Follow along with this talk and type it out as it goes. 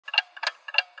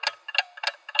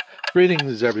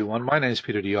Greetings, everyone. My name is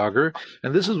Peter DeYager,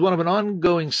 and this is one of an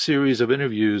ongoing series of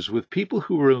interviews with people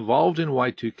who were involved in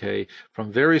Y2K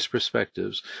from various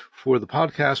perspectives for the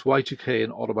podcast Y2K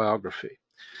and Autobiography.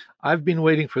 I've been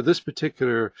waiting for this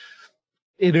particular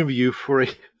interview for a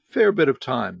fair bit of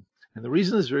time, and the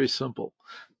reason is very simple.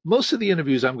 Most of the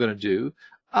interviews I'm going to do,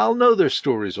 I'll know their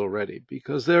stories already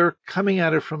because they're coming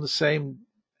at it from the same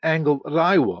angle that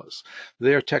I was.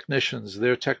 They're technicians,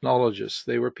 they're technologists,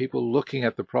 they were people looking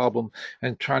at the problem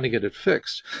and trying to get it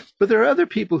fixed. But there are other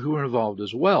people who are involved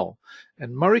as well.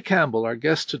 And Murray Campbell, our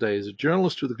guest today, is a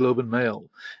journalist with the Globe and Mail.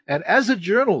 And as a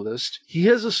journalist, he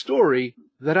has a story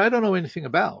that I don't know anything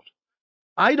about.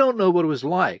 I don't know what it was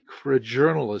like for a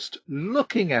journalist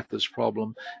looking at this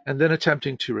problem and then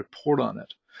attempting to report on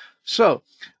it. So,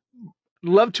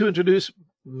 love to introduce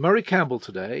Murray Campbell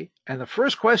today. And the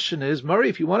first question is, Murray,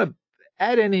 if you want to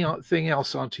add anything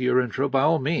else onto your intro, by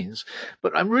all means.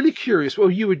 But I'm really curious what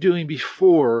you were doing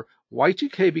before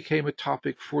Y2K became a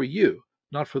topic for you,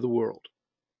 not for the world.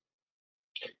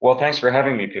 Well, thanks for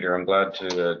having me, Peter. I'm glad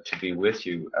to be with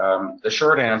you. The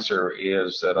short answer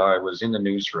is that I was in the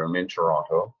newsroom in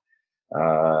Toronto.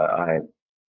 I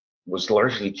was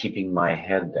largely keeping my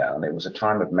head down. It was a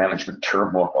time of management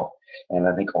turmoil, and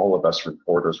I think all of us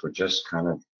reporters were just kind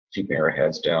of keeping our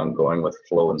heads down, going with the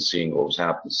flow, and seeing what was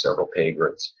happening several pay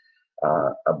grades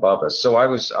above us. So I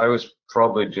was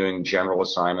probably doing general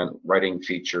assignment, writing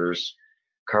features,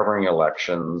 covering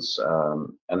elections,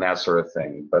 and that sort of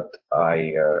thing. But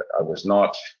I was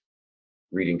not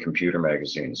reading computer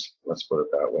magazines. Let's put it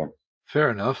that way.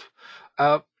 Fair enough.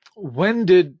 When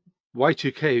did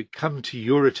Y2K come to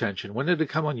your attention? When did it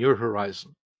come on your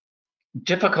horizon?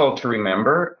 Difficult to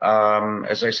remember.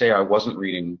 As I say, I wasn't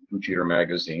reading computer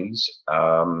magazines.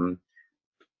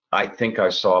 I think I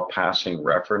saw passing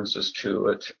references to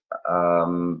it,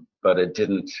 but it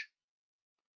didn't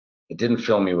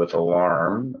fill me with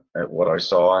alarm at what I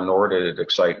saw, nor did it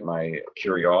excite my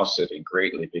curiosity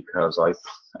greatly because I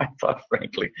thought,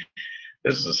 frankly,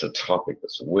 this is a topic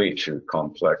that's way too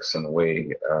complex and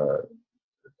way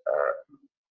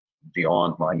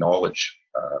beyond my knowledge.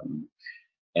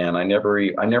 And I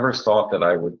never thought that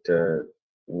I would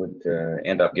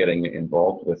end up getting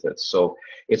involved with it. So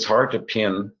it's hard to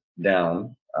pin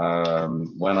down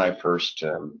when I first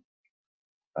heard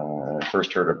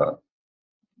about it.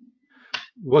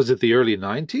 Was it the early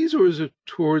 90s or is it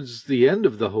towards the end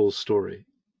of the whole story?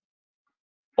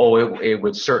 Oh, it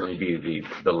would certainly be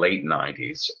the late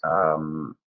 90s.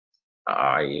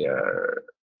 I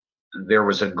There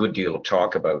was a good deal of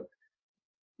talk about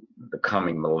the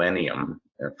coming millennium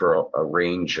for a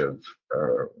range of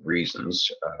reasons,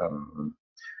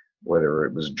 whether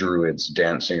it was druids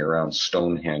dancing around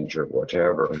Stonehenge or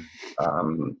whatever.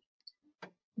 Um,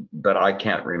 but I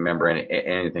can't remember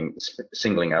anything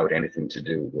singling out anything to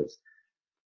do with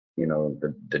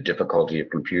the difficulty of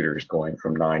computers going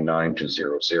from 99 to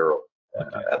 00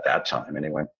 Okay. at that time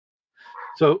anyway.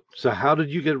 So how did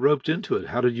you get roped into it?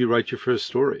 How did you write your first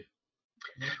story?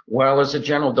 Well, as a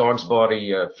general dog's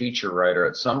body feature writer,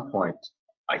 at some point,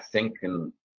 I think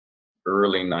in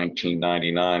early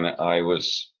 1999, I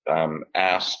was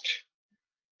asked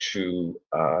to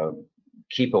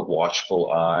keep a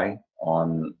watchful eye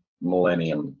on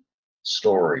Millennium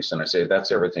stories. And I say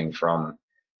that's everything from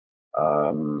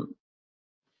um,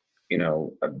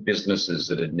 businesses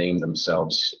that had named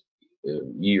themselves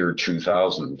year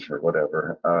 2000 or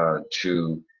whatever,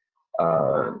 to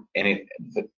any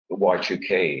the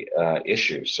Y2K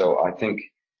issue. So I think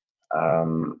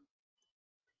um,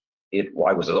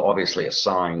 I was obviously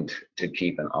assigned to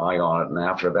keep an eye on it, and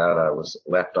after that, I was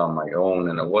left on my own.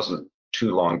 And it wasn't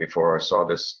too long before I saw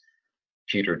this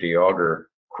Peter DeYager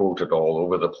quoted all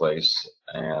over the place,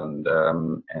 and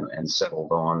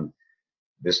settled on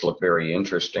this looked very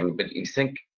interesting. But you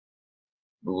think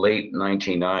late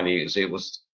 1990s, it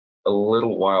was a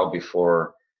little while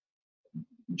before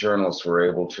journalists were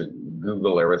able to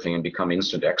Google everything and become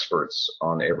instant experts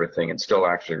on everything. It still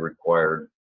actually required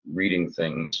reading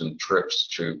things and trips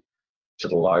to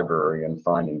the library and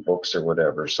finding books or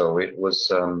whatever. So it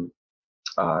was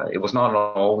not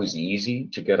always easy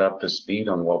to get up to speed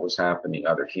on what was happening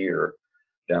either here,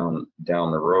 down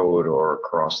the road, or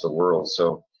across the world.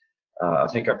 So I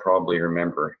think I probably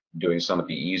remember doing some of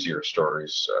the easier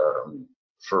stories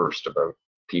first about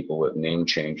people with name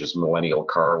changes, millennial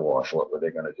car wash. What were they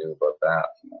going to do about that?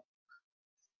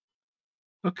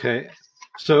 Okay.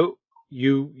 So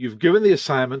you've given the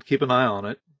assignment, keep an eye on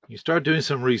it. You start doing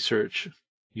some research.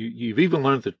 You've even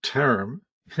learned the term.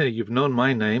 You've known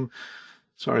my name.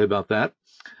 Sorry about that.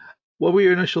 What were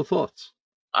your initial thoughts?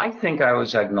 I think I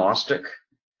was agnostic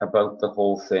about the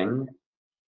whole thing.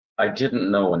 I didn't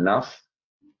know enough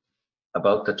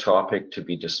about the topic to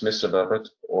be dismissive of it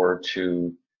or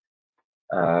to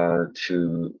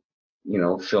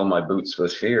fill my boots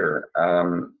with fear. I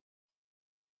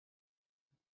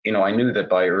knew that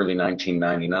by early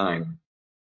 1999,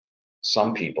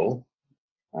 some people,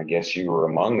 I guess you were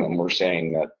among them, were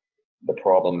saying that the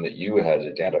problem that you had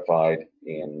identified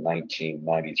in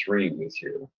 1993 with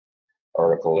your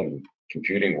article in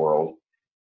Computing World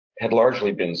had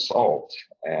largely been solved.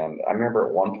 And I remember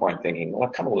at one point thinking, well,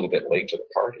 I've come a little bit late to the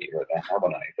party here,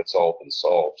 haven't I, if it's all been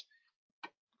solved.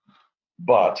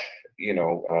 But,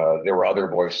 there were other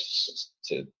voices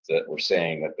that were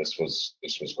saying that this was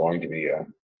going to be a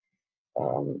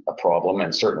problem,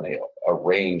 and certainly a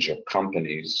range of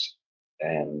companies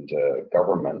and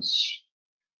governments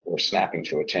were snapping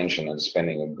to attention and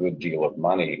spending a good deal of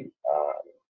money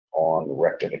on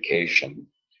rectification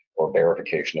or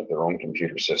verification of their own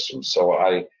computer systems. So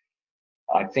I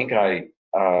think I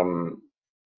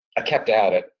kept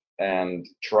at it and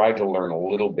tried to learn a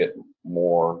little bit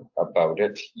more about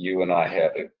it. You and I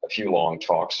had a few long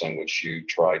talks in which you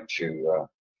tried to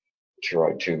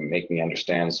make me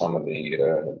understand some of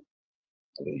the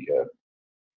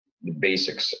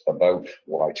basics about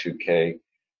Y2K.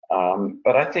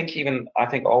 But I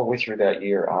think all the way through that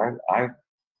year, I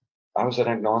was an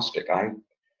agnostic.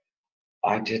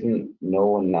 I didn't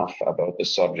know enough about the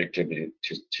subject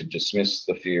to dismiss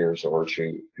the fears or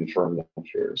to confirm the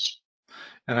fears.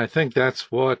 And I think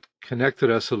that's what connected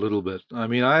us a little bit. I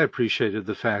mean, I appreciated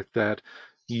the fact that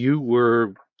you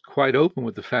were quite open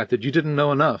with the fact that you didn't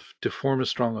know enough to form a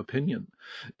strong opinion.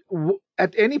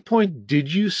 At any point,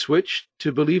 did you switch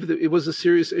to believe that it was a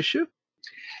serious issue?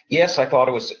 Yes, I thought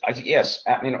it was. Yes,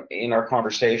 in our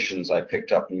conversations, I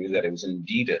picked up and knew that it was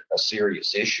indeed a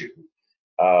serious issue.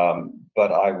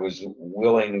 But I was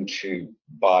willing to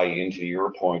buy into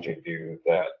your point of view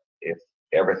that if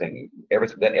everything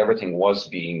was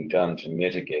being done to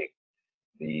mitigate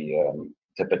the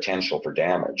potential for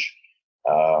damage,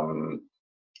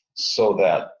 so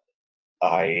that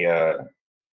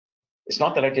it's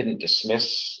not that I didn't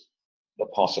dismiss the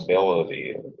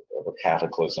possibility of a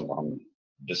cataclysm on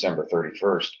December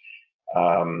 31st,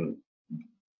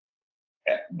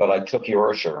 but I took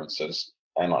your assurances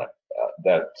and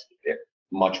that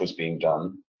much was being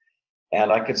done. And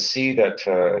I could see that,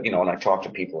 and I talked to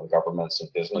people in governments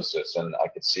and businesses, and I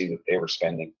could see that they were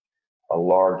spending a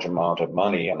large amount of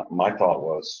money. And my thought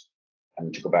was,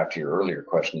 and to go back to your earlier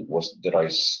question, was did I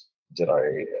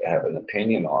have an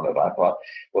opinion on it? I thought,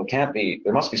 well, it can't be,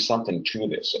 there must be something to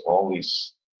this. If all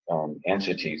these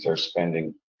entities are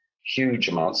spending huge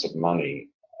amounts of money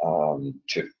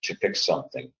to fix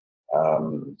something.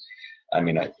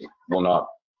 It will not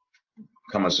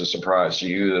come as a surprise to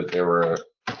you that there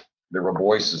were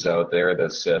voices out there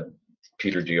that said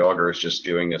Peter de Jager is just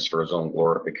doing this for his own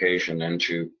glorification and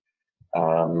to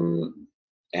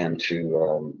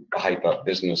hype up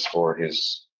business for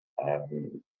his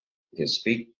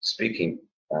speaking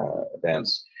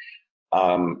events.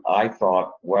 I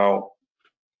thought, well,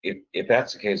 if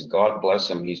that's the case, God bless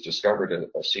him. He's discovered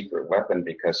a secret weapon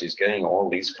because he's getting all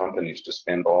these companies to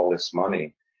spend all this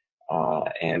money,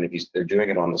 and if they're doing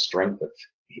it on the strength of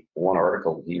one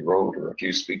article he wrote or a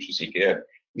few speeches he gave.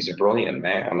 He's a brilliant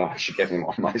man. I should get him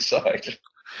on my side.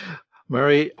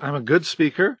 Murray, I'm a good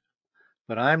speaker,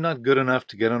 but I'm not good enough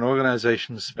to get an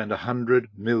organization to spend $100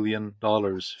 million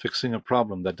fixing a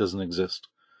problem that doesn't exist.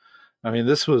 I mean,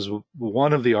 this was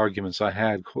one of the arguments I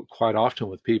had quite often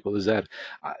with people, is that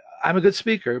I'm a good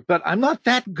speaker, but I'm not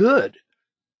that good.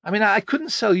 I mean, I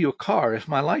couldn't sell you a car if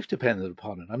my life depended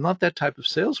upon it. I'm not that type of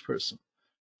salesperson.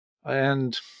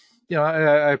 And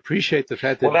I appreciate the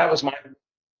fact that. Well,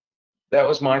 that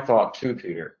was my thought too,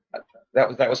 Peter.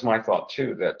 That was my thought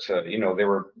too. That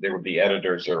there would be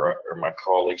editors or my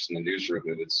colleagues in the newsroom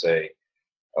who would say,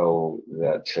 "Oh,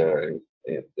 that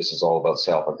this is all about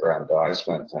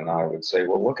self-aggrandizement," and I would say,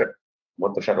 "Well, look at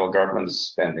what the federal government is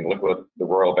spending. Look what the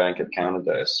Royal Bank of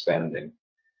Canada is spending.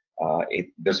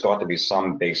 There's got to be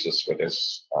some basis for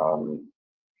this."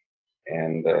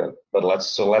 But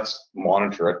let's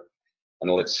monitor it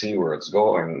and let's see where it's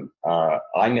going.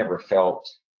 I never felt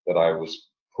that I was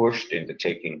pushed into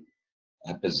taking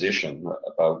a position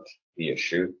about the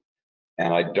issue,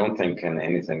 and I don't think in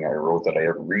anything I wrote that I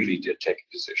ever really did take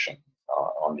a position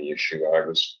on the issue. I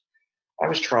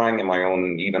was trying in my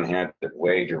own even-handed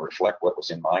way to reflect what was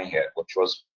in my head, which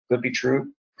could be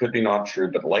true, could be not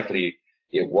true, but likely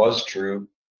it was true,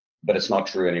 but it's not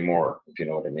true anymore, if you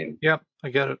know what I mean. Yeah, I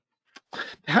get it.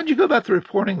 How'd you go about the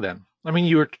reporting then? I mean,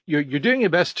 you're doing your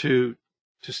best to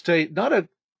stay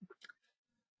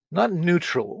not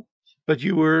neutral, but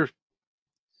you were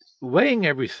weighing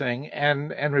everything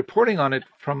and reporting on it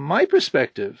from my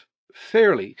perspective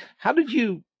fairly. How did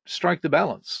you strike the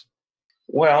balance?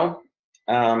 Well,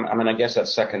 I mean, I guess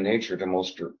that's second nature to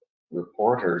most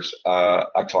reporters.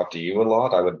 I talked to you a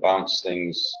lot. I would bounce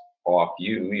things off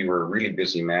you. You were a really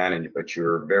busy man, but you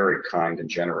were very kind and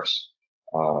generous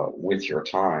with your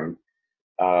time.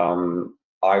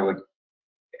 I would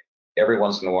every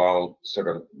once in a while sort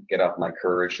of get up my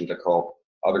courage and to call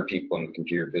other people in the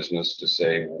computer business to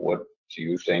say, what do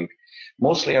you think?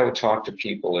 Mostly I would talk to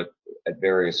people at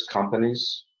various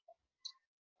companies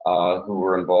who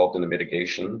were involved in the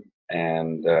mitigation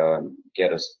and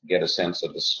get a sense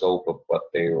of the scope of what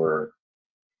they were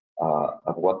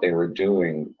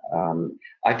doing.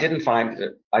 I didn't find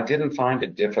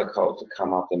it difficult to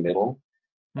come up the middle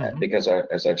Hmm. because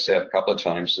as I've said a couple of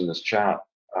times in this chat,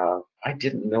 I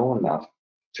didn't know enough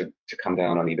to come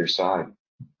down on either side.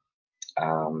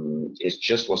 It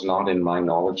just was not in my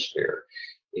knowledge sphere.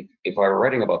 If I were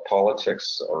writing about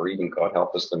politics or even, God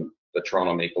help us, the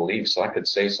Toronto Maple Leafs, I could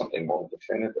say something more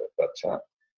definitive. But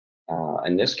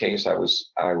in this case, I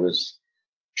was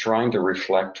trying to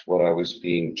reflect what I was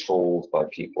being told by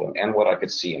people and what I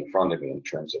could see in front of me in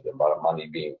terms of the amount of money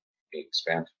being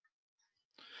spent.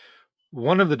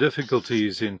 One of the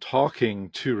difficulties in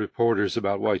talking to reporters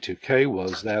about Y2K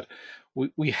was that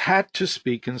we had to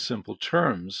speak in simple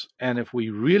terms. And if we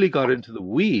really got into the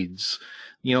weeds,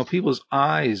 people's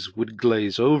eyes would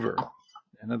glaze over.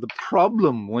 And the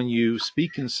problem when you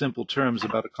speak in simple terms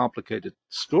about a complicated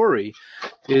story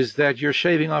is that you're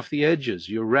shaving off the edges,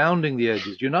 you're rounding the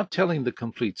edges, you're not telling the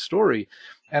complete story.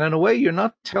 And in a way, you're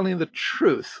not telling the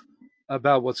truth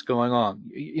about what's going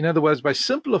on. In other words, by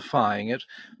simplifying it,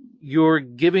 you're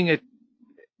giving it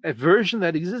a version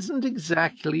that isn't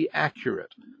exactly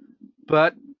accurate.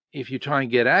 But if you try and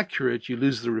get accurate, you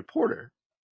lose the reporter.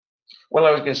 Well,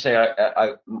 I was going to say,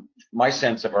 my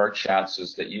sense of our chats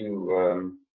is that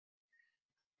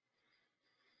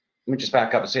let me just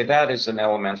back up and say that is an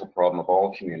elemental problem of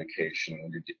all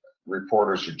communication.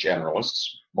 Reporters are generalists.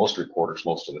 Most reporters,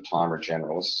 most of the time, are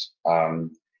generalists.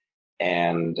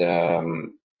 And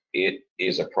it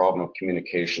is a problem of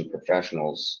communication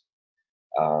professionals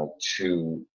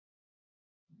to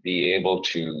be able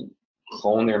to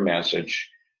hone their message,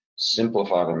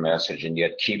 simplify their message, and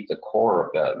yet keep the core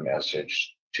of that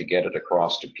message to get it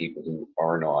across to people who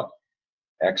are not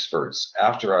experts.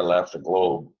 After I left the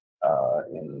Globe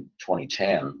in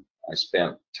 2010, I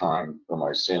spent time for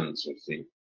my sins with the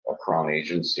Crown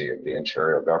Agency of the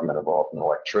Ontario government involved in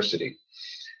electricity.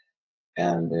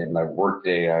 And in my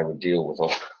workday, I would deal with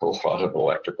a lot of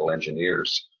electrical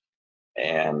engineers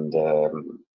and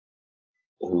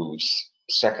whose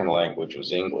second language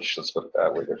was English. Let's put it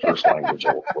that way. Their first language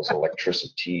was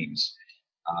electricities.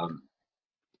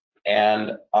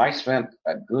 And I spent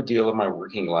a good deal of my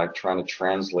working life trying to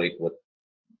translate what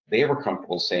they were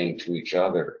comfortable saying to each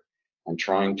other and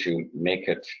trying to make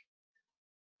it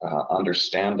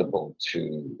understandable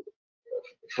to,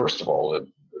 first of all, the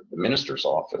minister's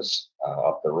office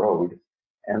up the road,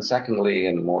 and secondly,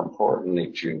 and more importantly,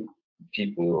 to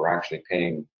people who are actually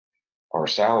paying our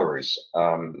salaries.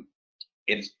 And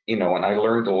I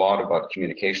learned a lot about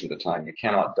communication at the time. You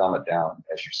cannot dumb it down,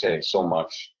 as you say, so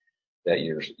much that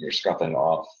you're scuffing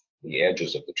off the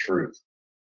edges of the truth.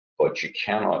 But you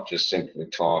cannot just simply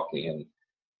talk in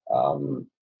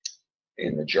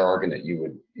the jargon that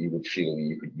you would feel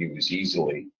you could use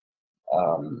easily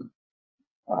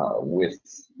with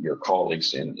your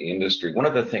colleagues in the industry. One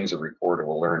of the things a reporter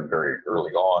will learn very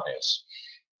early on is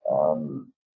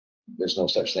there's no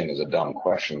such thing as a dumb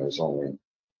question. There's only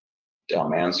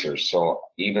dumb answers. So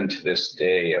even to this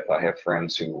day, if I have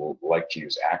friends who like to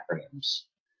use acronyms,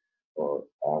 or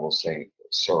I will say,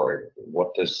 sorry,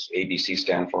 what does ABC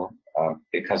stand for?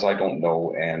 Because I don't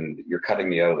know, and you're cutting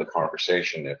me out of the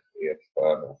conversation if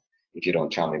you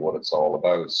don't tell me what it's all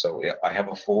about. So I have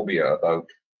a phobia about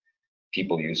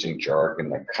people using jargon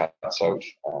that cuts out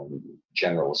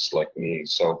generalists like me.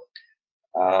 So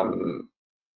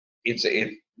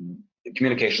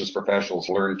communications professionals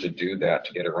learn to do that,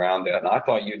 to get around that. And I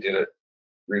thought you did it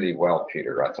really well,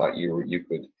 Peter. I thought you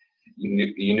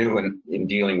knew in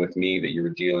dealing with me that you were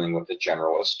dealing with a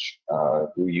generalist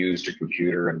who used a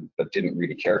computer but didn't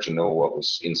really care to know what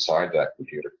was inside that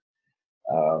computer.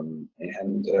 And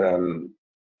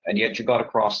yet you got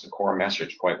across the core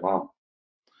message quite well.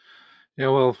 Yeah,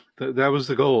 well, that was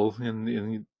the goal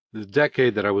in the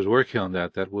decade that I was working on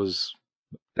that. That was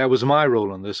my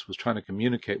role in this, was trying to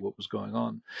communicate what was going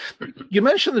on. You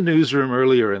mentioned the newsroom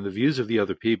earlier and the views of the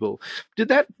other people. Did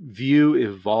that view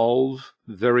evolve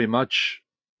very much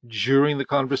during the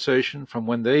conversation, from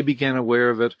when they began aware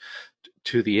of it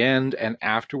to the end and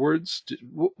afterwards?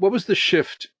 What was the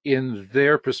shift in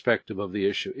their perspective of the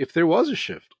issue, if there was a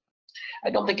shift? I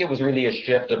don't think it was really a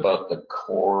shift about the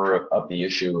core of the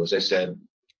issue. As I said,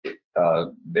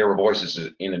 there were voices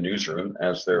in the newsroom,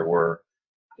 as there were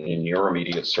in your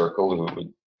immediate circle,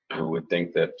 who would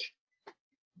think that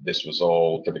this was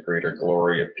all to the greater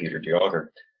glory of Peter de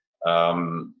Jager.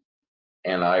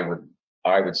 And I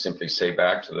would simply say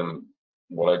back to them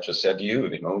what I just said to you.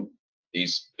 You know,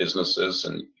 these businesses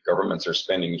and governments are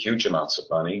spending huge amounts of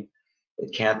money.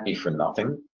 It can't be for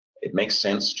nothing. It makes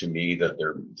sense to me that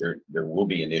there will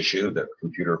be an issue that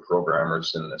computer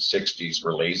programmers in the 60s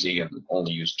were lazy and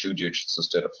only used 2 digits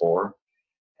instead of 4,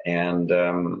 and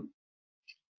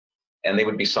they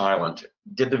would be silent.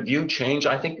 Did the view change?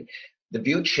 I think the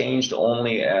view changed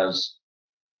only as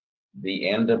the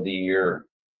end of the year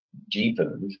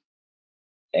deepened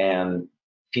and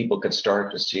people could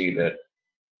start to see that,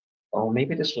 oh,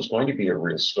 maybe this was going to be a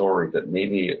real story, that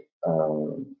maybe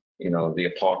you know, the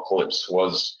apocalypse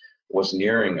was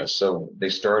nearing us. So they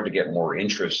started to get more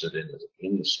interested in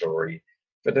the story.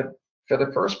 For the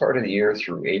first part of the year,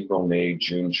 through April, May,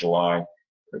 June, July,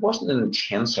 there wasn't an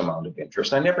intense amount of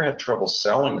interest. I never had trouble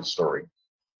selling the story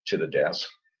to the desk,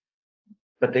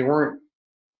 but they weren't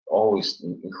always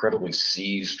incredibly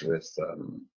seized with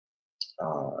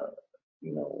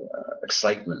you know,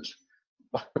 excitement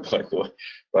by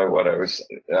what I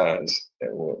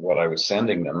was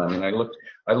sending them. I mean, I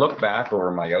look back over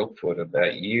my output of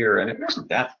that year, and it wasn't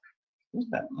that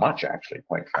much, actually,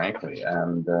 quite frankly,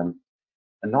 and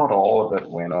not all of it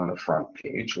went on the front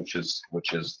page, which is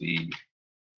the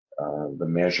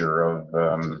measure of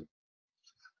the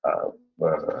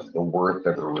worth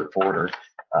of a reporter.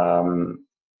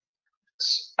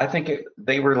 I think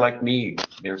they were like me.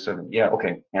 They said, yeah,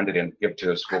 okay, hand it in, give it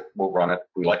to us, we'll run it.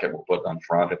 If we like it, we'll put it on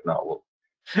front. If not, we'll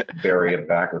bury it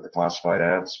back with the classified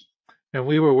ads. And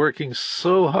we were working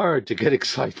so hard to get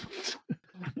excitement.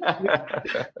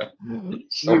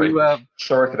 Sorry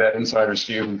for that insider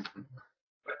stew.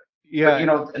 Yeah, but you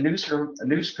know, a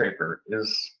newspaper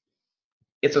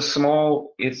it's a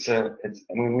small. I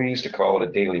mean, we used to call it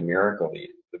a daily miracle.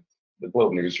 The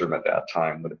Globe newsroom at that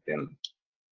time would have been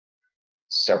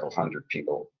several hundred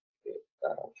people,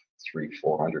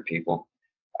 300-400 people,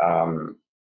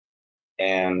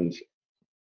 and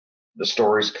the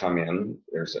stories come in.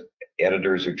 There's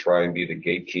editors who try and be the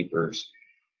gatekeepers,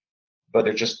 but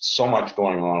there's just so much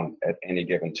going on at any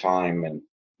given time, and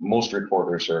most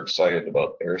reporters are excited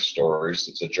about their stories.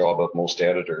 It's a job of most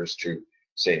editors to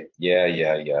say, yeah,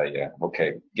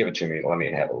 okay, give it to me, let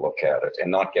me have a look at it, and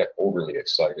not get overly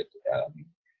excited.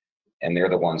 And they're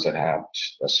the ones that have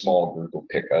a small group who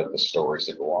pick out the stories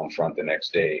that go on front the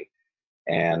next day.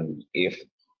 And if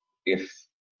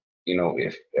you know,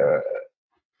 if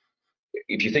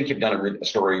you think you've done a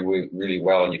story really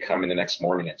well, and you come in the next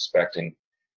morning expecting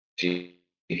to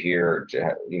hear,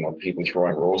 you know, people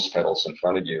throwing rose petals in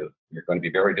front of you, you're going to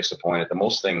be very disappointed. The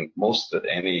most that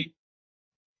any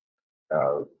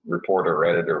reporter or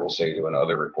editor will say to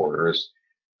another reporter is,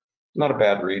 not a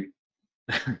bad read.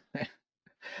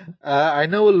 I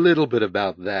know a little bit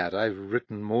about that. I've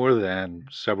written more than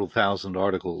several thousand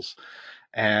articles,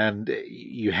 and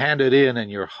you hand it in and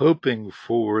you're hoping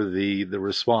for the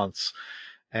response,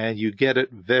 and you get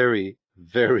it very,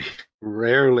 very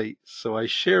rarely. So I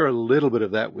share a little bit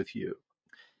of that with you.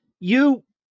 You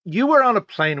were on a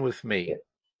plane with me,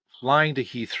 flying to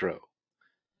Heathrow.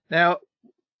 Now,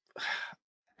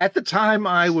 at the time,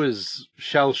 I was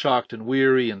shell-shocked and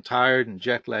weary and tired and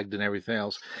jet-lagged and everything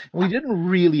else. And we didn't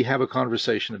really have a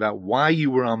conversation about why you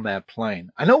were on that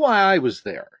plane. I know why I was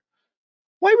there.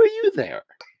 Why were you there?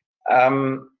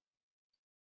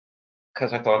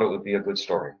 Because I thought it would be a good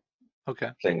story.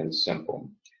 Okay. Plain and simple.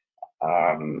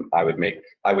 I would make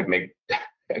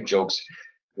jokes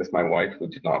with my wife, who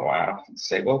did not laugh, and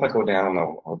say, well, if I go down,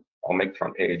 I'll make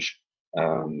front page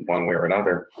one way or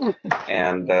another.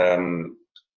 And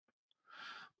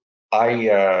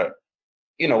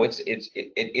you know, it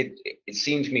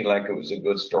seemed to me like it was a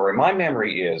good story. My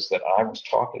memory is that I was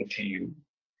talking to you,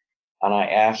 and I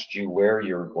asked you where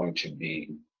you were going to be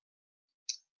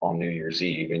on New Year's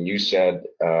Eve, and you said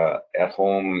at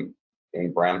home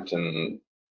in Brampton,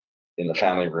 in the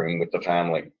family room with the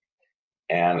family.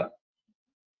 And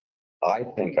I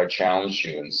think I challenged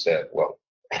you and said, well,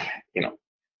 you know,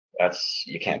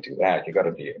 you can't do that. You got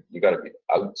to be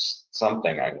out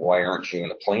something. Why aren't you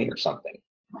in a plane or something?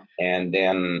 And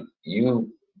then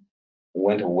you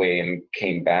went away and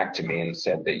came back to me and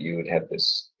said that you had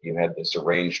this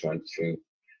arrangement to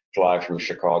fly from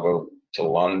Chicago to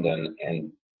London,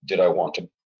 and did I want to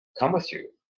come with you?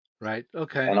 Right.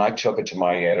 Okay. And I took it to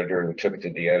my editor, who took it to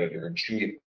the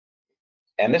editor-in-chief.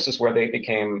 And this is where they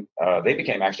became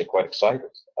actually quite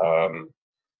excited. I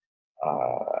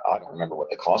don't remember what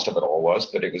the cost of it all was,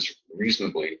 but it was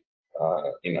reasonably,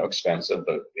 expensive,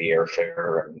 the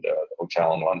airfare and the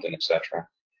hotel in London, etc.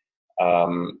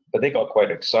 But they got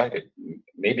quite excited,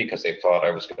 maybe because they thought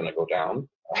I was going to go down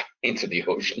into the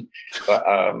ocean. But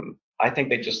I think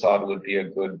they just thought it would be a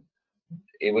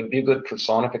good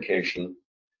personification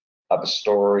of a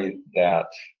story that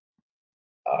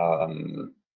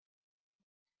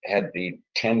had the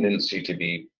tendency to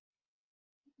be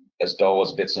as dull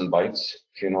as bits and bytes,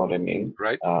 if you know what I mean.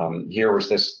 Right. Here was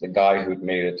the guy who'd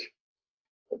made it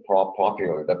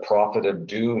popular, the prophet of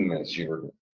doom, as you were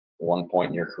at one point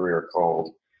in your career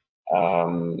called,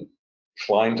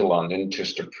 flying to London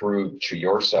just to prove to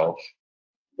yourself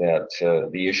that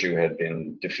the issue had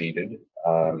been defeated.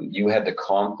 You had the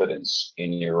confidence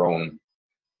in your own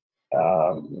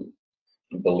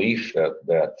belief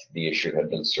that the issue had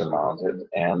been surmounted,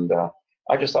 and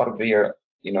I just thought it'd be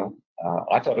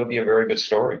I thought it would be a very good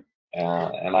story,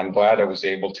 and I'm glad I was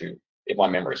able to. If my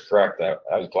memory is correct,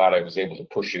 I was glad I was able to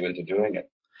push you into doing it.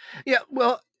 Yeah.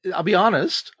 Well, I'll be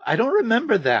honest. I don't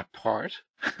remember that part,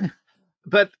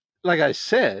 but like I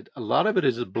said, a lot of it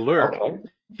is a blur. Okay.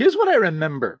 Here's what I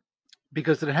remember,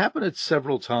 because it happened at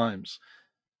several times.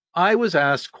 I was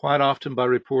asked quite often by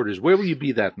reporters, where will you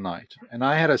be that night? And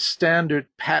I had a standard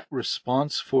pat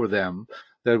response for them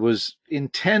that was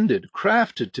intended,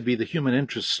 crafted to be the human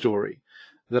interest story,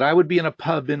 that I would be in a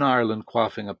pub in Ireland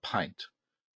quaffing a pint.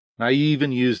 And I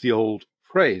even used the old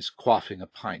phrase, quaffing a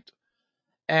pint.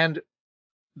 And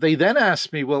they then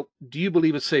asked me, well, do you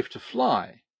believe it's safe to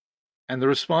fly? And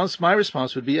my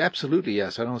response would be absolutely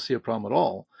yes. I don't see a problem at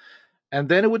all. And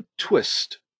then it would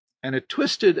twist. And it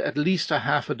twisted at least a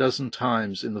half a dozen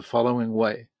times in the following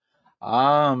way.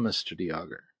 Ah, Mr. de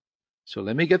Jager, so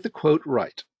let me get the quote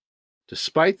right.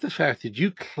 Despite the fact that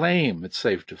you claim it's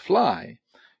safe to fly,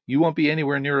 you won't be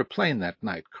anywhere near a plane that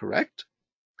night, correct?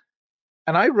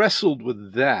 And I wrestled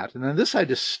with that. And then this I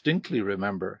distinctly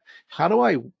remember. How do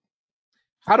I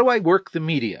work the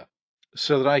media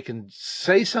so that I can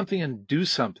say something and do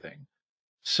something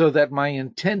so that my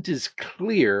intent is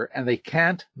clear and they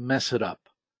can't mess it up?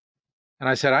 And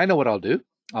I said, I know what I'll do.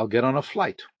 I'll get on a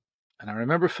flight. And I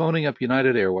remember phoning up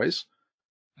United Airways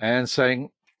and saying,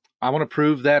 I want to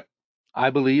prove that I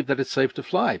believe that it's safe to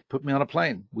fly. Put me on a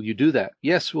plane. Will you do that?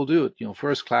 Yes, we'll do it.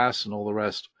 First class and all the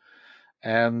rest.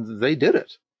 And they did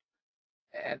it.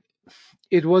 And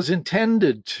it was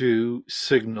intended to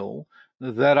signal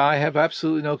that I have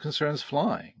absolutely no concerns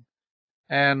flying.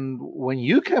 And when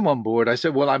you came on board, I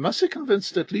said, well, I must have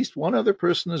convinced at least one other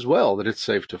person as well that it's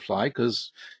safe to fly,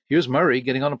 because here's Murray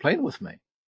getting on a plane with me.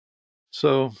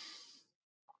 So,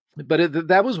 but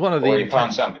that was one of Or the. you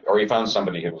found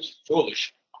somebody who was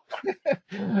foolish.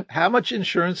 How much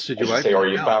insurance did you I should wipe? say, or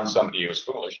you found somebody who was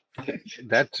foolish.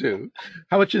 That too.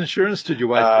 How much insurance did you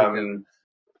wipe?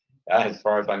 As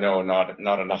far as I know, not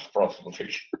enough probably.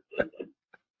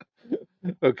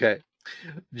 Okay.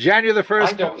 January the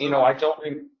 1st.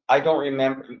 I don't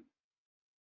remember.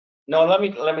 No,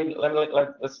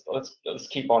 let's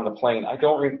keep on the plane. I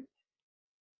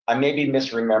may be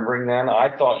misremembering then. I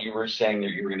thought you were saying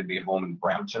that you were going to be home in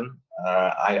Brampton.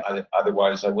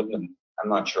 Otherwise I wouldn't have. I'm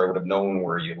not sure I would have known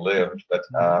where you lived, but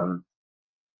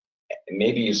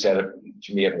maybe you said it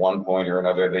to me at one point or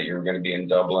another that you were going to be in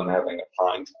Dublin having a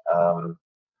pint.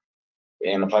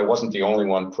 And if I wasn't the only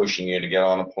one pushing you to get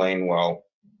on a plane, well,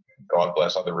 God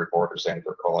bless other reporters and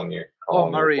for calling you.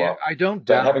 Murray, well. I don't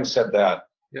doubt. But having said that,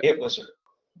 It was.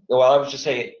 Well, I was just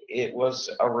saying it was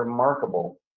a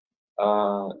remarkable.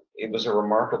 It was a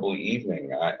remarkable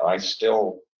evening. I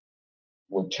still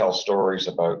would tell stories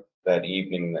about that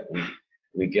evening that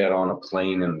we get on a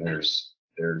plane and there's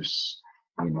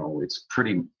it's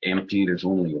pretty empty. There's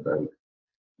only about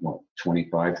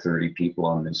 25, 30 people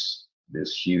on this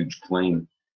huge plane,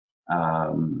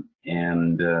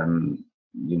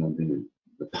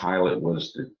 the pilot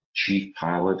was the chief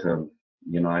pilot of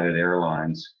United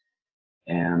Airlines,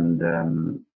 and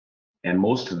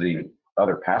most of the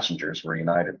other passengers were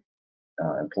United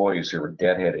employees who were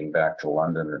deadheading back to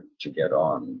London to get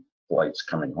on flights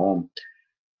coming home.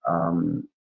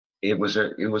 It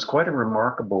was quite a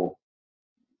remarkable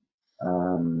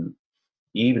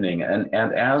evening, and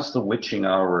as the witching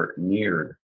hour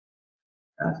neared,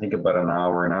 I think about an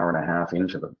hour and a half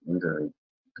into the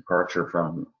departure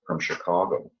from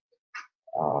Chicago,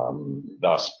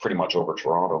 thus pretty much over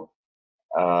Toronto,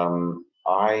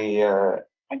 I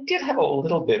did have a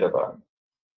little bit of a,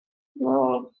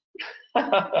 well,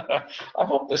 I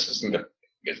hope this isn't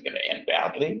is going to end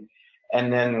badly.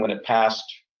 And then when it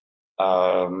passed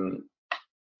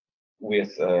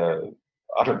with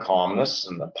utter calmness,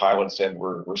 and the pilot said,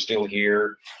 we're still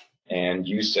here, and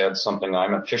you said something,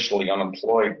 I'm officially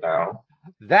unemployed now.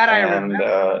 That I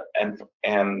remember.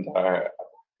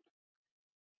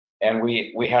 And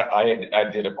we had I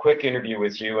did a quick interview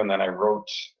with you, and then I wrote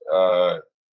the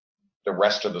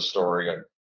rest of the story.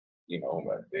 The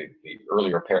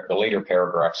later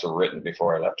paragraphs are written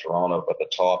before I left Toronto, but the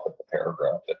top of the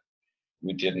paragraph that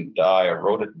we didn't die, I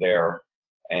wrote it there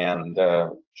and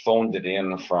phoned it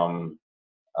in from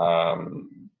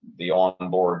the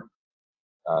onboard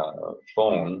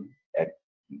phone at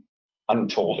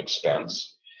untold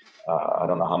expense. I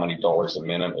don't know how many dollars a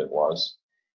minute it was.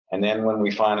 And then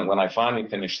when I finally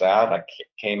finished that, I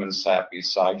came and sat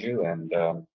beside you,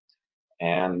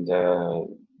 and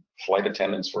flight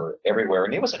attendants were everywhere,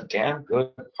 and it was a damn good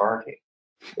party.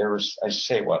 There was, I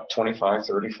say, 25,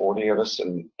 30, 40 of us,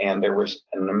 and there was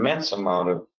an immense amount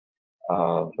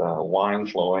of wine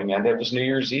flowing, and it was New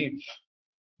Year's Eve.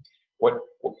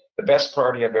 The best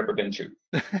party I've ever been to.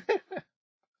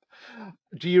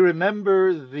 Do you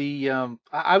remember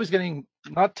I was getting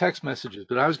not text messages,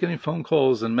 but I was getting phone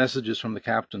calls and messages from the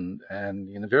captain, and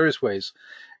in various ways.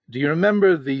 Do you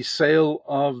remember the sale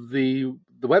of the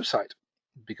website?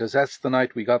 Because that's the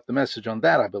night we got the message on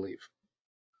that, I believe.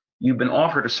 You've been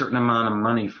offered a certain amount of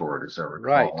money for it, as I recall,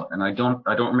 right. And I don't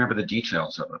remember the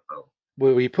details of it though.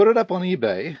 Well, we put it up on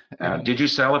eBay. Did you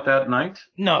sell it that night?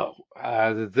 No.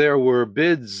 There were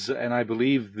bids, and I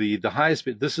believe the highest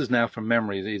bid, this is now from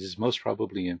memory, it is most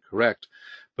probably incorrect,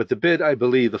 but the bid, I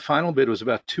believe, the final bid was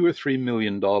about $2 or $3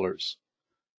 million.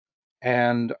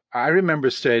 And I remember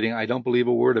stating, I don't believe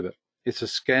a word of it. It's a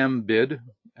scam bid,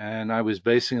 and I was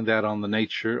basing that on the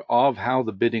nature of how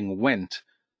the bidding went.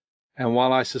 And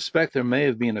while I suspect there may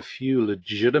have been a few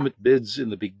legitimate bids in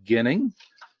the beginning,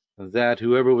 that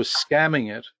whoever was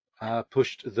scamming it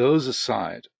pushed those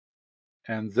aside.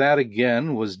 And that,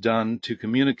 again, was done to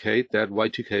communicate that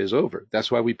Y2K is over. That's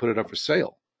why we put it up for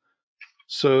sale.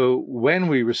 So when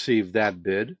we received that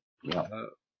bid,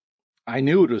 I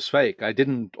knew it was fake. I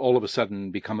didn't all of a sudden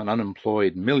become an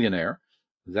unemployed millionaire.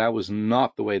 That was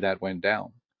not the way that went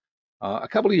down. A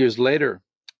couple of years later,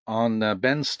 on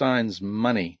Ben Stein's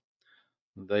Money,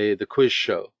 the quiz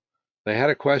show, they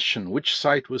had a question, which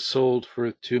site was sold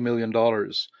for $2 million?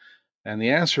 And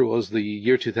the answer was the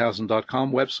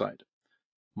year2000.com website.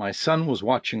 My son was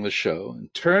watching the show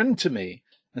and turned to me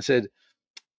and said,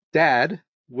 Dad,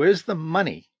 where's the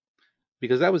money?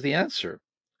 Because that was the answer,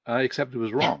 except it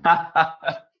was wrong.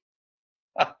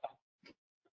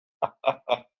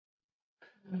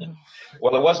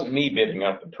 Well, it wasn't me bidding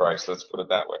up the price, let's put it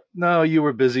that way. No, you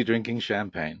were busy drinking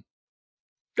champagne.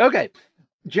 Okay,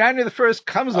 January the 1st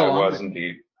comes along. I was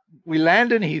indeed. We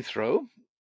land in Heathrow,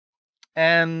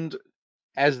 and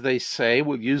as they say,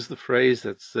 we'll use the phrase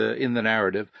that's in the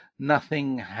narrative,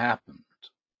 nothing happened.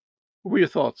 What were your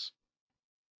thoughts?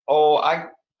 Oh, I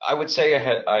would say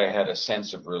I had a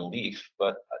sense of relief,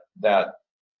 but that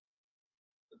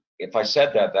if I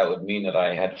said that would mean that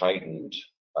I had heightened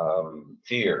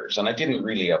fears, and I didn't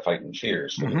really have heightened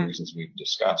fears for the reasons we've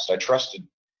discussed. I trusted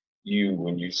you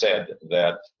when you said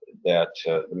that the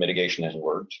mitigation has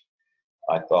worked.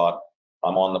 I thought,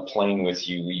 I'm on the plane with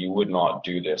you. You would not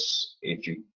do this if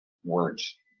you weren't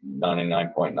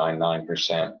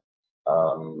 99.99%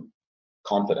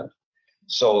 confident.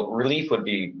 So relief would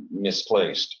be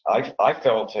misplaced. I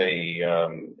felt for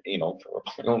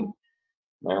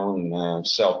my own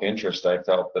self-interest, I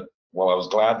felt that, well, I was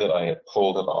glad that I had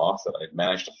pulled it off, that I'd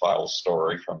managed to file a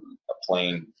story from a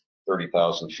plane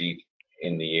 30,000 feet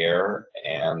in the air,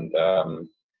 and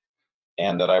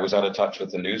that I was out of touch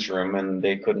with the newsroom, and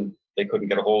they couldn't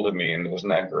get a hold of me, and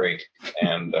wasn't that great?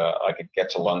 And I could get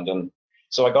to London.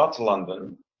 So I got to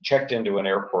London, checked into an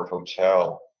airport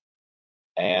hotel,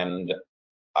 and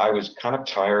I was kind of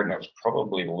tired, and I was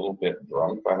probably a little bit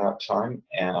drunk by that time,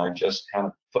 and I just kind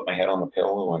of put my head on the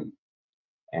pillow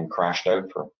and crashed out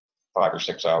for 5 or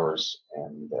 6 hours.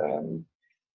 And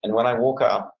when I woke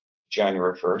up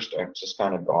January 1st, I just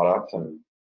kind of got up and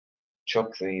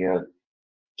took the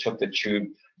tube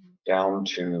down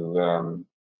to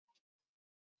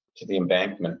the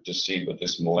embankment to see what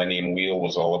this Millennium Wheel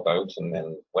was all about, and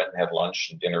then went and had lunch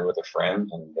and dinner with a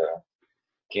friend, and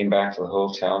came back to the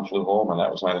hotel and flew home, and that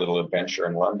was my little adventure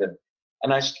in London.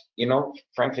 And I,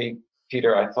 frankly,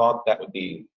 Peter, I thought that would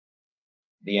be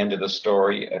the end of the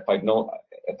story. If I'd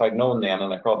known then,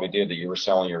 and I probably did, that you were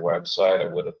selling your website,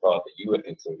 I would have thought that you had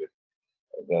concluded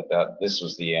that this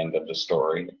was the end of the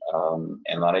story,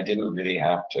 and that I didn't really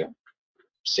have to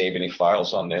save any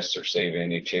files on this or save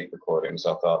any tape recordings.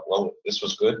 I thought, well, this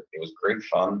was good. It was great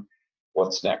fun.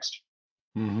 What's next?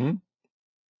 Mm-hmm.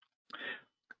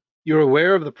 You're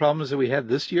aware of the problems that we had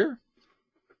this year?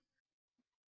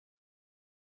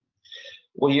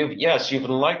 Well, you've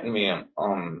enlightened me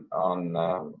on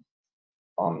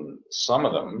some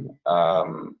of them.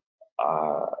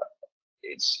 Uh,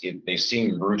 they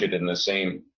seem rooted in the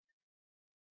same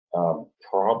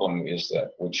problem,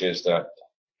 which is that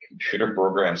computer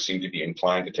programs seem to be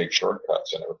inclined to take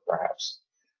shortcuts and are perhaps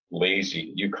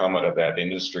lazy. You come out of that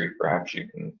industry, perhaps you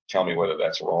can tell me whether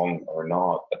that's wrong or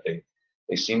not, but they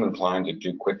seem inclined to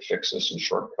do quick fixes and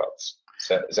shortcuts.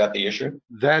 Is that the issue?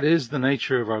 That is the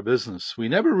nature of our business. We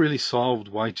never really solved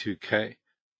Y2K.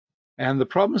 And the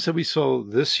problems that we saw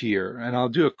this year, and I'll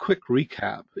do a quick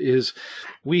recap, is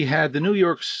we had the New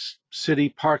York City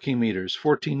parking meters,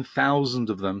 14,000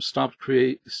 of them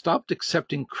stopped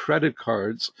accepting credit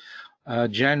cards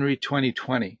January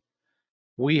 2020.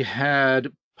 We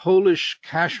had Polish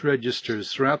cash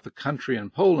registers throughout the country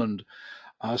and Poland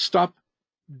stop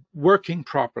working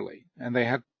properly, and they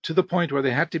had to the point where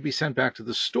they had to be sent back to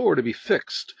the store to be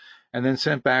fixed, and then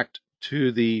sent back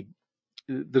to the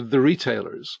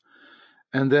retailers.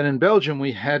 And then in Belgium,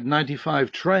 we had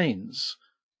 95 trains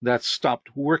that stopped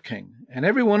working. And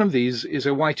every one of these is a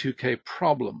Y2K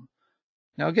problem.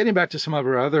 Now, getting back to some of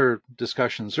our other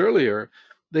discussions earlier,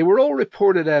 they were all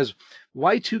reported as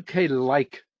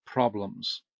Y2K-like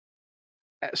problems,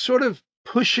 sort of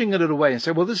pushing it away and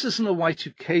say, well, this isn't a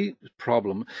Y2K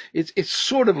problem. It's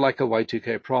sort of like a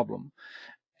Y2K problem.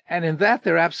 And in that,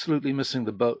 they're absolutely missing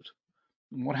the boat.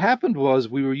 And what happened was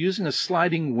we were using a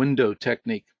sliding window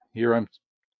technique. Here I'm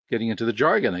getting into the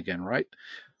jargon again, right?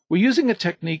 We're using a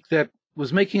technique that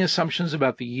was making assumptions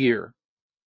about the year.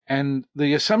 And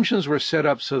the assumptions were set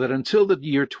up so that until the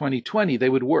year 2020, they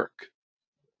would work.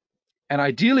 And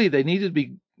ideally, we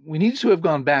needed to have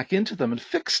gone back into them and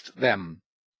fixed them,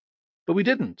 but we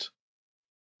didn't.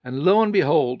 And lo and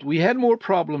behold, we had more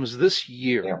problems this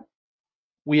year. Yeah.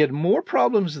 We had more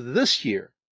problems this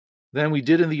year than we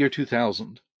did in the year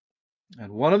 2000.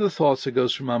 And one of the thoughts that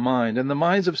goes through my mind and the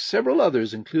minds of several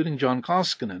others, including John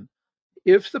Koskinen,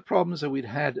 if the problems that we'd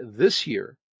had this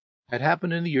year had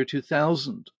happened in the year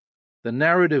 2000, the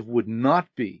narrative would not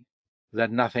be that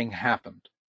nothing happened.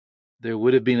 There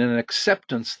would have been an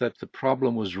acceptance that the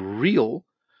problem was real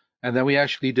and that we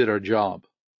actually did our job.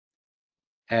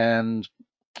 And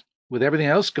with everything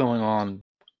else going on,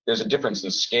 there's a difference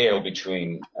in scale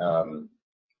between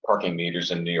parking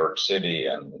meters in New York City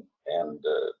and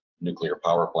nuclear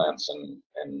power plants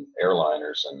and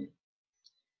airliners and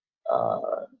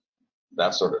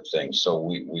that sort of thing. So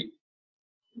we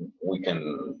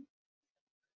can.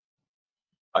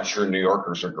 I'm sure New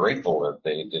Yorkers are grateful that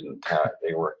they didn't have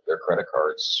their credit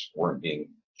cards weren't being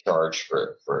charged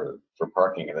for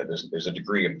parking, and that there's a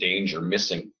degree of danger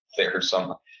missing there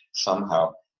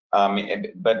somehow.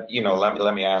 But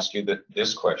let me ask you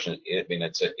this question. I mean,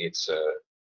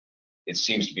 it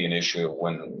seems to be an issue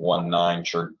when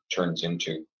 19 turns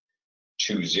into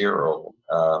 20.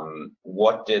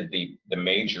 What did the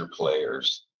major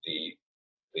players, the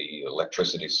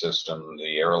electricity system,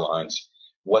 the airlines,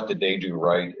 what did they do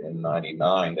right in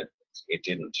 '99 that it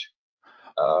didn't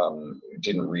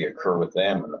reoccur with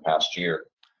them in the past year?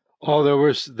 Oh, there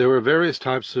were various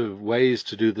types of ways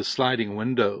to do the sliding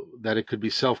window, that it could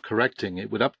be self-correcting. It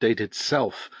would update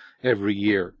itself every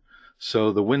year.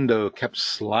 So the window kept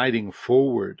sliding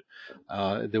forward.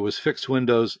 There was fixed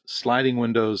windows, sliding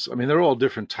windows. I mean, there are all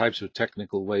different types of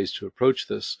technical ways to approach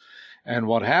this. And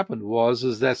what happened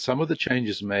is that some of the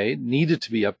changes made needed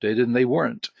to be updated, and they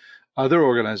weren't. Other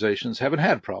organizations haven't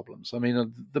had problems. I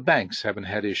mean, the banks haven't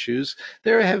had issues.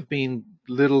 There have been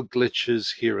little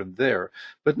glitches here and there,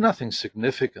 but nothing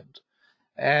significant.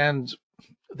 And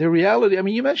the reality, I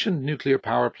mean, you mentioned nuclear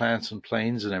power plants and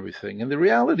planes and everything. And the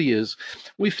reality is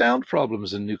we found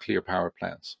problems in nuclear power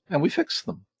plants and we fixed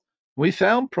them. We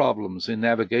found problems in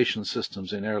navigation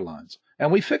systems in airlines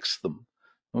and we fixed them.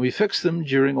 And we fixed them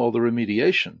during all the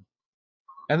remediation.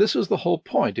 And this was the whole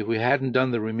point. If we hadn't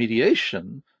done the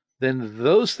remediation, then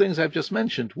those things I've just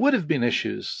mentioned would have been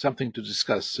issues, something to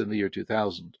discuss in the year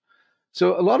 2000.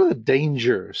 So a lot of the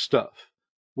danger stuff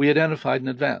we identified in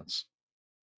advance.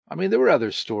 I mean, there were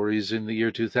other stories in the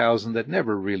year 2000 that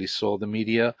never really saw the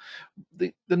media.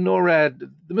 The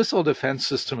NORAD, the missile defense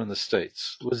system in the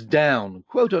States, was down,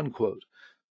 quote unquote,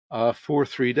 for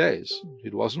 3 days.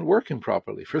 It wasn't working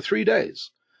properly for 3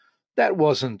 days. That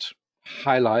wasn't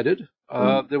highlighted.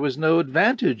 There was no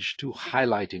advantage to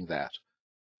highlighting that.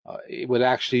 It would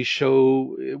actually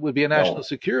show, it would be a national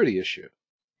security issue.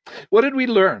 What did we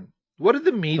learn? What did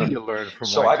the media learn from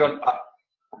So I Y2K? don't.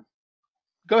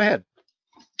 Go ahead.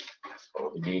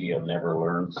 Oh, the media never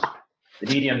learns. The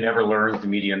media never learns. The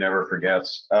media never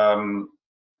forgets. I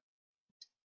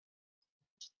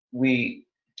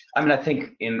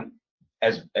think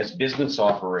as business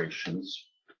operations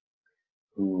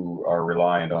who are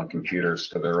reliant on computers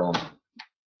for their own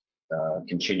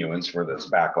continuance for this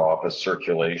back office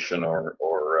circulation, or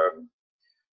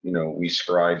we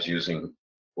scribes using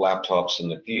laptops in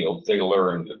the field, they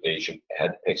learned that they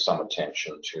had to pay some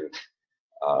attention to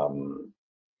um,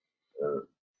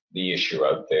 the issue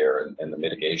out there and the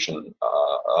mitigation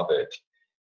of it.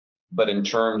 But in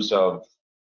terms of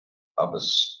a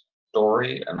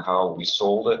story and how we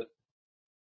sold it,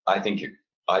 I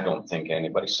don't think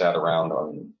anybody sat around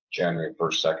on January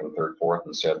 1st, 2nd, 3rd, 4th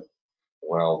and said,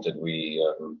 well, did we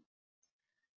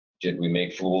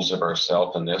make fools of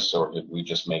ourselves in this, or did we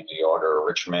just make the auger a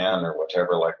rich man, or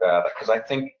whatever like that? Because I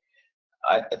think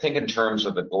in terms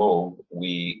of the Globe,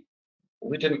 we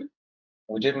didn't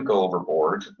go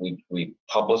overboard. We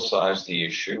publicized the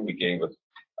issue. We gave it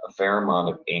a fair amount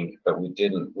of ink, but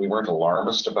we weren't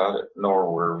alarmist about it,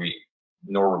 nor were we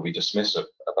dismissive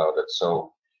about it.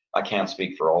 So I can't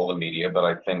speak for all the media, but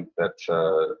I think that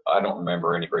I don't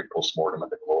remember any great postmortem at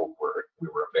the Globe where we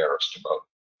were embarrassed about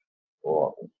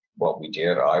what we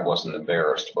did. I wasn't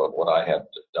embarrassed about what I had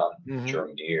done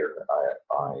during the year.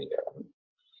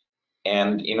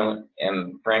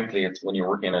 And frankly, it's when you're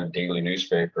working in a daily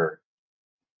newspaper,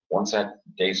 once that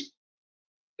day's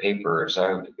paper is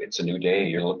out, it's a new day.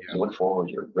 You look forward.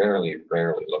 You rarely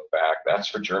look back. That's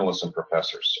for journalism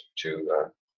professors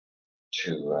to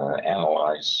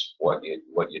analyze what you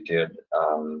did.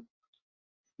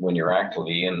 When you're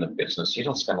actively in the business, you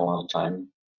don't spend a lot of time.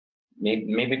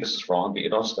 Maybe this is wrong, but you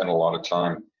don't spend a lot of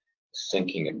time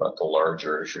thinking about the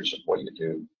larger issues of what you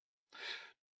do.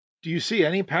 Do you see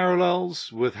any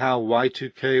parallels with how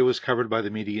Y2K was covered by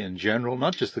the media in general,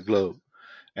 not just the Globe,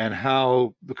 and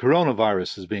how the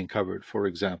coronavirus is being covered, for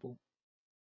example?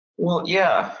 Well,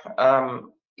 yeah. I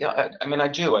mean, I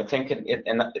do. I think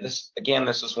this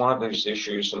is one of those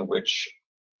issues in which,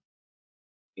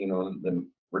 the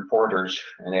reporters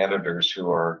and editors who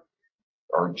are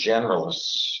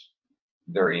generalists,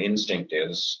 their instinct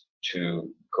is to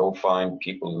go find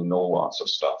people who know lots of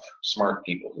stuff, smart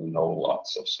people who know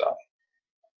lots of stuff,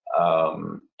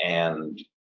 and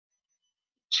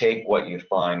take what you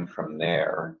find from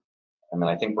there. I mean,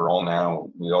 I think we all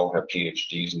have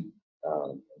PhDs in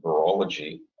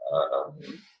virology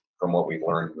from what we've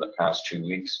learned in the past 2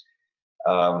 weeks.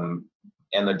 And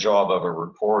the job of a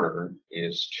reporter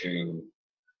is to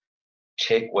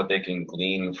take what they can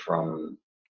glean from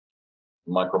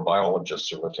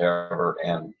microbiologists or whatever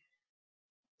and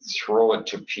throw it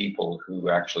to people who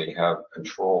actually have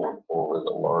control over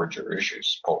the larger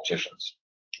issues, politicians,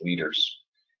 leaders,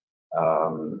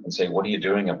 and say, what are you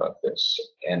doing about this?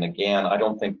 And again, I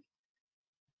don't think,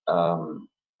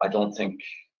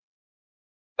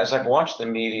 as I've watched the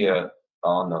media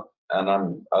and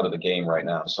I'm out of the game right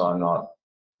now, so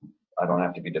I don't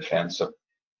have to be defensive.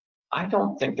 I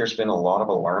don't think there's been a lot of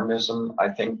alarmism. I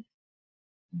think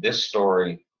this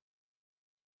story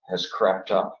has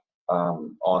crept up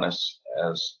on us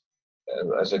as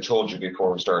I told you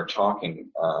before we started talking.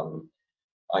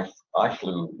 I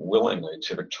flew willingly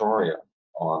to Victoria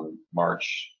on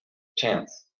March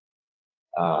 10th.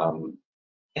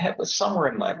 It was somewhere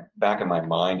in my back of my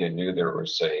mind. I knew there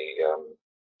was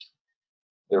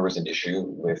an issue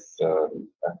with the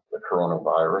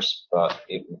coronavirus, but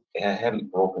it hadn't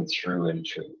broken through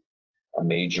into a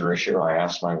major issue. I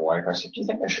asked my wife. I said, "Do you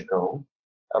think I should go?"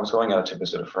 I was going out to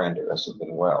visit a friend who hasn't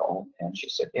been well, and she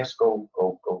said, "Yes, go.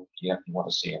 Yeah, you want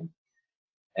to see him."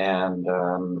 And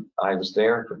I was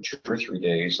there for 2 or 3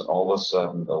 days, and all of a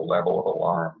sudden the level of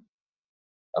alarm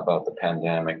about the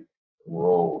pandemic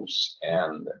rose.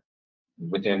 And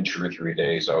within 2 or 3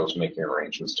 days, I was making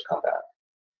arrangements to come back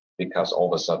because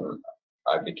all of a sudden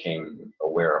I became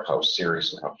aware of how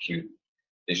serious and how acute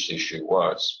this issue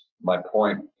was. My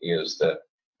point is that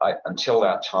until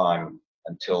that time,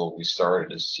 until we started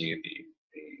to see the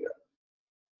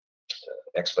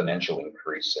exponential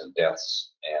increase in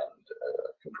deaths and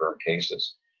confirmed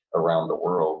cases around the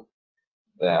world,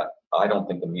 that I don't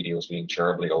think the media was being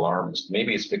terribly alarmist.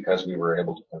 Maybe it's because we were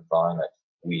able to confine it.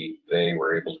 They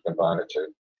were able to confine it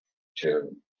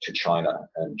to China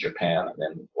and Japan, and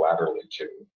then laterally to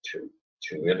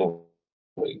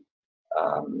Italy.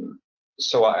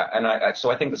 So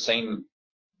I think the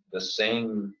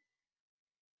same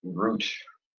root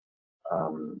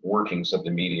workings of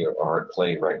the media are at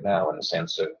play right now, in the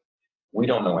sense that we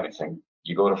don't know anything.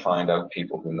 You go to find out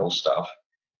people who know stuff.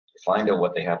 find out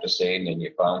what they have to say, and then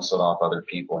you bounce it off other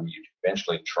people, and you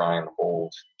eventually try and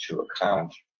hold to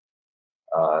account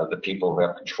the people who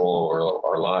have control over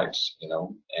our lives,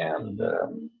 and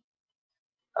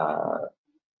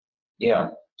yeah.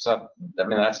 So I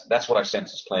mean, that's what I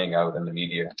sense is playing out in the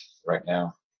media right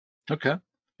now. Okay.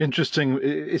 Interesting.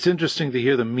 It's interesting to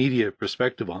hear the media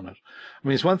perspective on it. I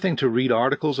mean, it's one thing to read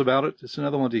articles about it. It's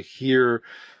another one to hear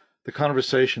the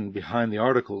conversation behind the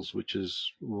articles, which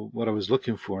is what I was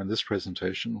looking for in this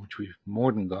presentation, which we've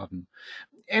more than gotten.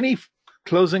 Any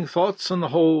closing thoughts on the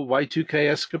whole Y2K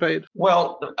escapade?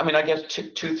 Well, I mean, I guess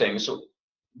two things. So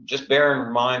just bear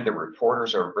in mind that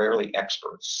reporters are rarely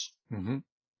experts.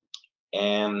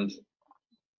 And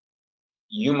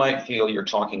you might feel you're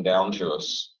talking down to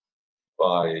us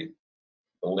by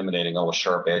eliminating all the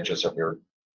sharp edges of your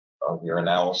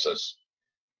analysis.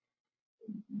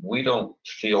 We don't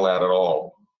feel that at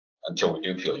all until we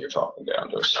do feel you're talking down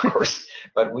to us, of course.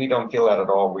 But we don't feel that at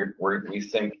all. We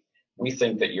think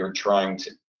that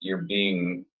you're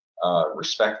being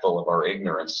respectful of our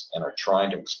ignorance and are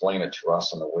trying to explain it to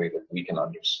us in a way that we can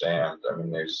understand. I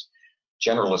mean,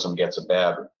 generalism gets a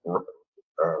bad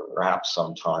rap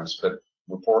sometimes, but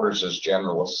reporters as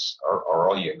generalists are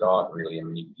all you got, really. I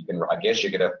mean, I guess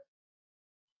you could have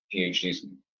PhDs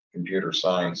in computer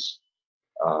science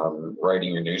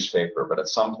writing your newspaper, but at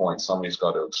some point somebody's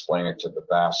got to explain it to the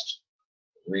vast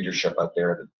readership out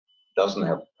there that doesn't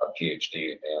have a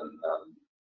PhD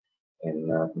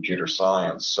in computer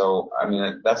science. So I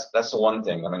mean, that's the one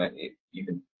thing. I mean,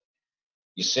 you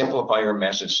simplify your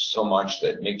message so much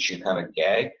that it makes you kind of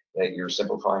gag that you're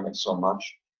simplifying it so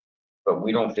much. But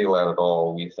we don't feel that at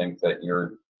all. We think that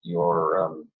you're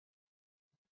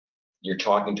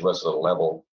talking to us at a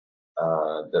level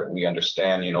that we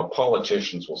understand.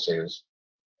 Politicians will say this.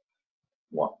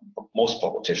 Well, most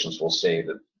politicians will say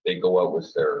that they go out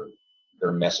with their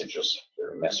messages,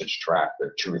 their message track,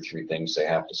 their 2 or 3 things they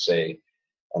have to say,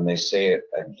 and they say it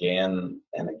again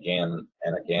and again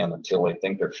and again until they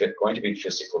think they're going to be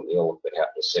physically ill if they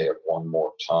have to say it one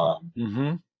more time.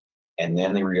 And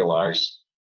then they realize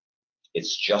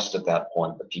it's just at that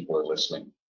point that people are listening.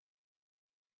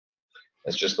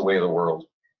 It's just the way of the world.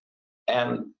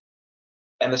 And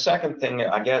the second thing,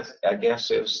 I guess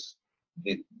is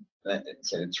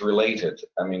it's related.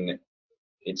 I mean,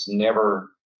 it's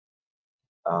never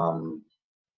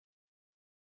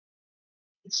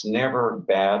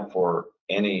bad for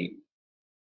any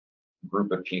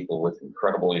group of people with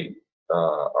incredibly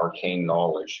arcane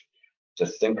knowledge to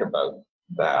think about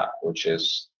that, which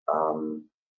is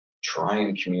try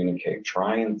and communicate,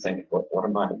 try and think, what are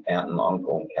my aunt and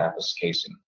uncle and Kappas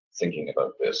Casing thinking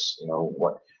about this?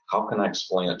 How can I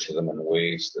explain it to them in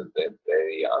ways that they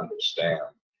understand?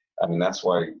 I mean, that's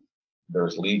why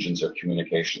there's legions of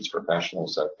communications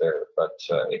professionals out there. But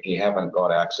if you haven't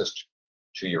got access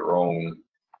to your own,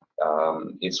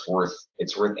 it's worth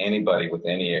anybody with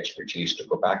any expertise to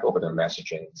go back over their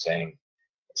messaging and saying,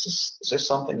 is this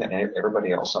something that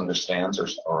everybody else understands,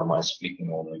 or am I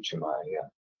speaking only to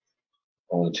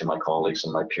my colleagues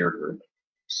and my peer group?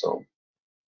 So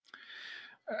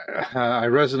I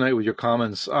resonate with your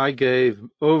comments. I gave,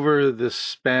 over the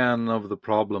span of the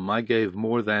problem, I gave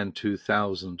more than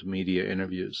 2,000 media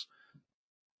interviews.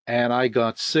 And I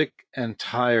got sick and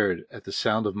tired at the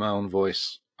sound of my own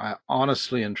voice. I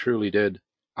honestly and truly did.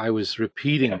 I was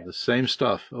repeating the same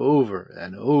stuff over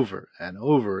and over and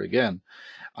over again.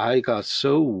 I got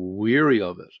so weary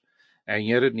of it, and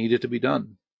yet it needed to be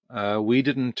done. We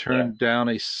didn't turn down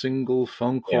a single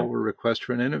phone call or request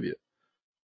for an interview.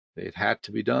 It had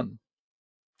to be done.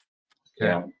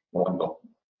 Okay. Yeah, wonderful.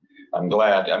 I'm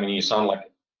glad. I mean, you sound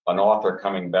like an author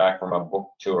coming back from a book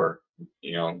tour,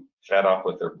 fed up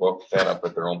with their book, fed up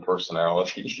with their own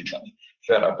personality,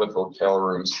 fed up with hotel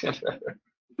rooms.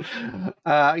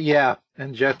 Yeah,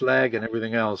 and jet lag and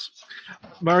everything else.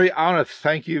 Murray, I want to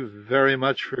thank you very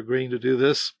much for agreeing to do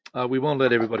this. We won't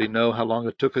let everybody know how long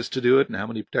it took us to do it and how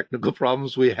many technical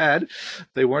problems we had.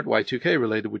 They weren't Y2K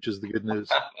related, which is the good news.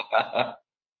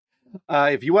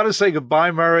 If you want to say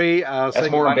goodbye, Murray. That's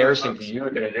more embarrassing for you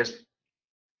than it is.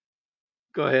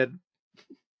 Go ahead.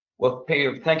 Well,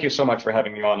 thank you so much for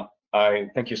having me on. I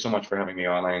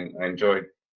enjoyed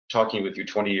talking with you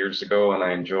 20 years ago, and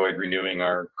I enjoyed renewing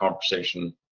our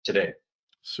conversation today.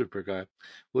 Super guy.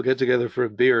 We'll get together for a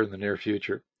beer in the near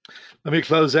future. Let me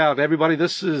close out. Everybody,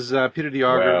 this is Peter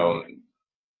DeAuger.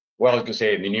 Well, I was going to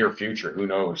say in the near future, who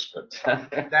knows? But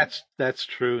That's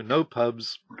true. No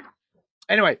pubs.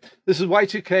 Anyway, this is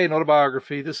Y2K, an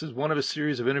autobiography. This is one of a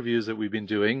series of interviews that we've been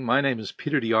doing. My name is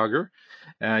Peter DeAuger.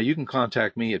 You can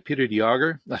contact me at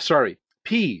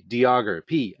Dejager,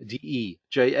 P-D-E-J-A-G-E-R,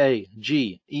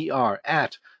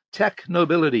 at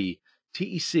technobility,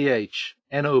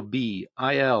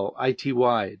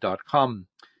 technobility.com.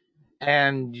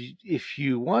 And if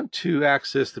you want to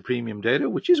access the premium data,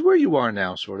 which is where you are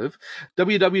now, sort of,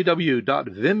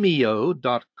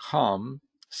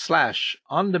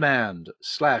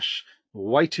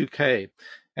 www.vimeo.com/on-demand/Y2K.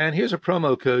 And here's a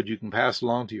promo code you can pass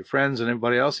along to your friends and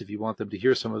everybody else if you want them to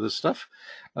hear some of this stuff.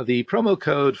 The promo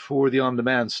code for the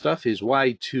on-demand stuff is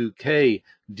Y2K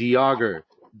Dejager,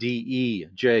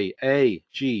 Dejager.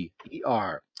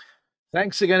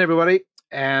 Thanks again, everybody.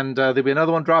 And there'll be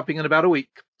another one dropping in about a week.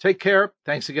 Take care.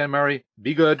 Thanks again, Murray.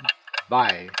 Be good.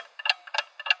 Bye.